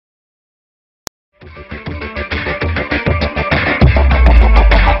Hello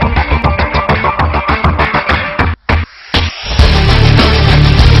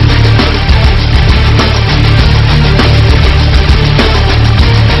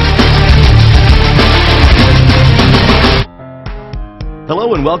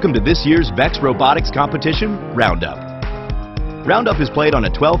and welcome to this year's VEX Robotics competition, Roundup. Roundup is played on a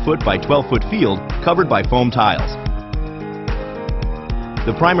 12-foot by 12-foot field covered by foam tiles.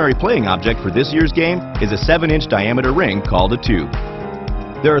 The primary playing object for this year's game is a 7-inch diameter ring called a tube.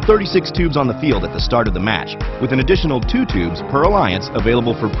 There are 36 tubes on the field at the start of the match, with an additional 2 tubes per alliance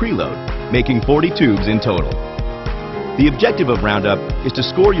available for preload, making 40 tubes in total. The objective of Roundup is to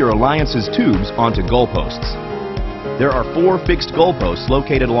score your alliance's tubes onto goalposts. There are 4 fixed goalposts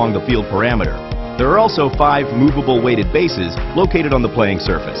located along the field perimeter. There are also 5 movable weighted bases located on the playing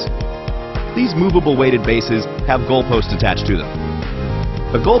surface. These movable weighted bases have goalposts attached to them.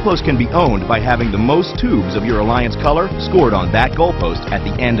 A goalpost can be owned by having the most tubes of your alliance color scored on that goalpost at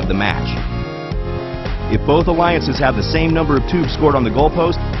the end of the match. If both alliances have the same number of tubes scored on the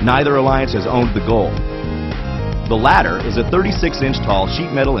goalpost, neither alliance has owned the goal. The ladder is a 36-inch tall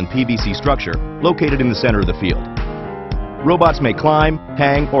sheet metal and PVC structure located in the center of the field. Robots may climb,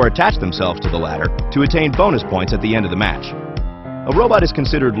 hang, or attach themselves to the ladder to attain bonus points at the end of the match. A robot is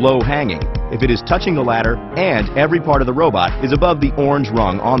considered low-hanging if it is touching the ladder and every part of the robot is above the orange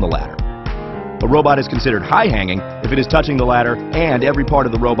rung on the ladder. A robot is considered high-hanging if it is touching the ladder and every part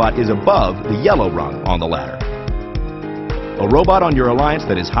of the robot is above the yellow rung on the ladder. A robot on your alliance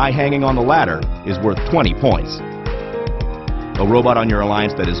that is high-hanging on the ladder is worth 20 points. A robot on your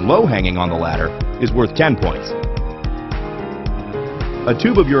alliance that is low-hanging on the ladder is worth 10 points. A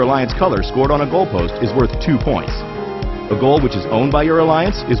tube of your alliance color scored on a goalpost is worth 2 points. A goal which is owned by your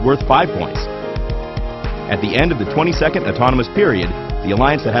alliance is worth 5 points. At the end of the 20-second autonomous period, the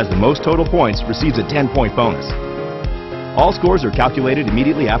alliance that has the most total points receives a 10-point bonus. All scores are calculated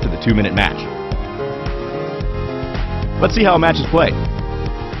immediately after the 2-minute match. Let's see how a match is played.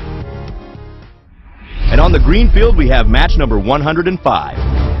 And on the green field we have match number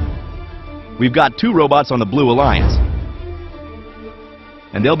 105. We've got 2 robots on the blue alliance,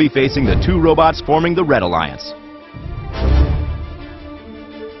 and they'll be facing the 2 robots forming the red alliance.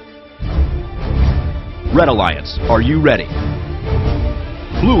 Red Alliance, are you ready?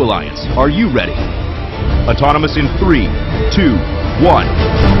 Blue Alliance, are you ready? Autonomous in 3, 2, 1.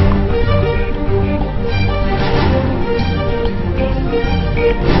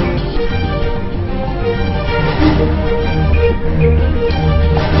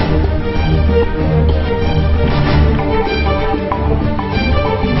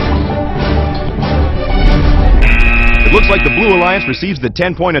 It looks like the Blue Alliance receives the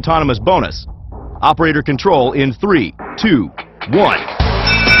 10-point autonomous bonus. Operator control in 3, 2, 1.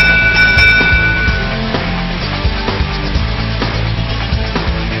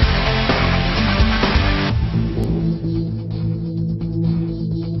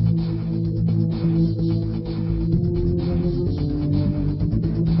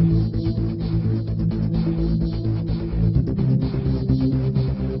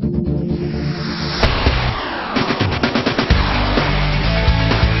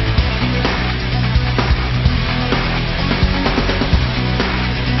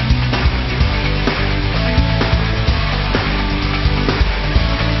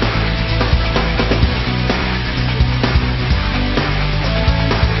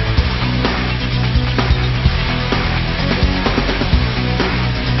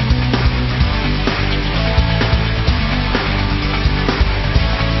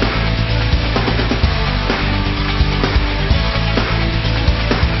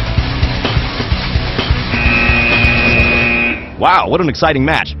 Wow, what an exciting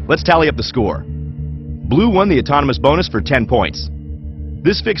match. Let's tally up the score. Blue won the autonomous bonus for 10 points.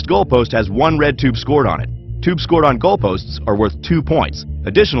 This fixed goalpost has 1 red tube scored on it. Tubes scored on goalposts are worth 2 points.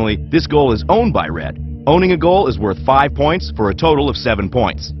 Additionally, this goal is owned by red. Owning a goal is worth 5 points for a total of 7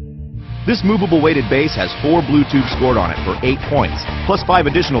 points. This movable weighted base has 4 blue tubes scored on it for 8 points, plus 5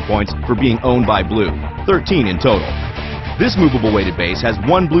 additional points for being owned by blue, 13 in total. This movable weighted base has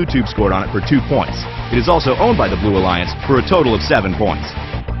 1 blue tube scored on it for 2 points. It is also owned by the Blue Alliance for a total of 7 points.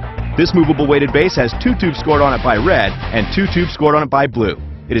 This movable weighted base has 2 tubes scored on it by red and 2 tubes scored on it by blue.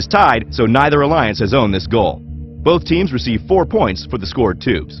 It is tied, so neither alliance has owned this goal. Both teams receive 4 points for the scored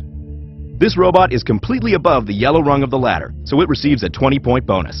tubes. This robot is completely above the yellow rung of the ladder, so it receives a 20-point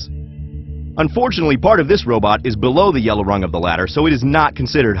bonus. Unfortunately, part of this robot is below the yellow rung of the ladder, so it is not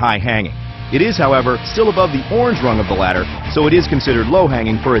considered high-hanging. It is, however, still above the orange rung of the ladder, so it is considered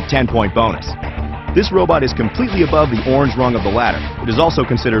low-hanging for a 10-point bonus. This robot is completely above the orange rung of the ladder. It is also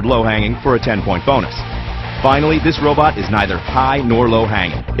considered low-hanging for a 10-point bonus. Finally, this robot is neither high nor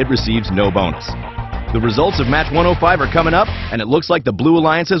low-hanging. It receives no bonus. The results of match 105 are coming up, and it looks like the Blue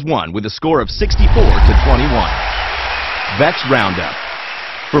Alliance has won with a score of 64-21. VEX Roundup.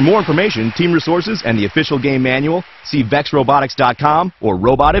 For more information, team resources, and the official game manual, see VEXRobotics.com or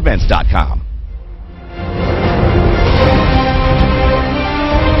RobotEvents.com.